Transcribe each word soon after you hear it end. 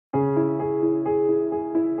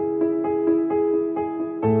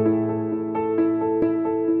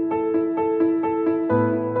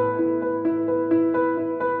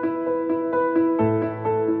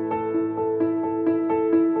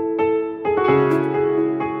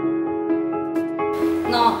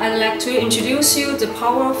I'd like to introduce you the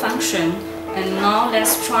power function, and now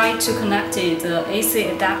let's try to connect the AC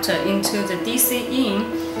adapter into the DC in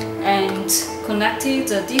and connect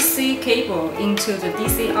the DC cable into the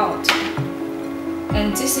DC out.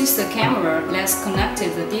 And this is the camera. Let's connect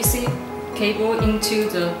the DC cable into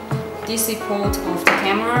the DC port of the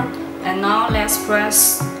camera. And now let's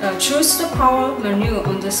choose the power menu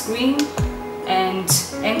on the screen and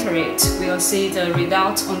enter it. We'll see the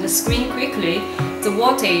result on the screen quickly, the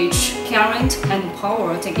voltage, current and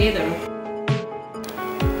power together.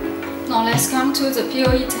 Now let's come to the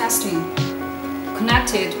PoE testing.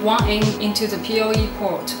 Connected one end into the PoE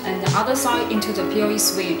port and the other side into the PoE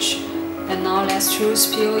switch. And now let's choose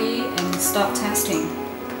PoE and start testing.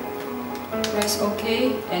 Press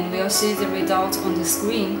OK and we'll see the result on the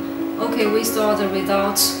screen. Okay, we saw the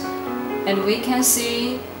results and we can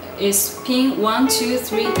see is pin 1, 2,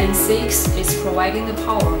 3 and 6 is providing the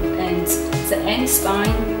power, and the end spine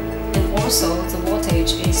and also the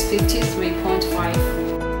voltage is 53.5.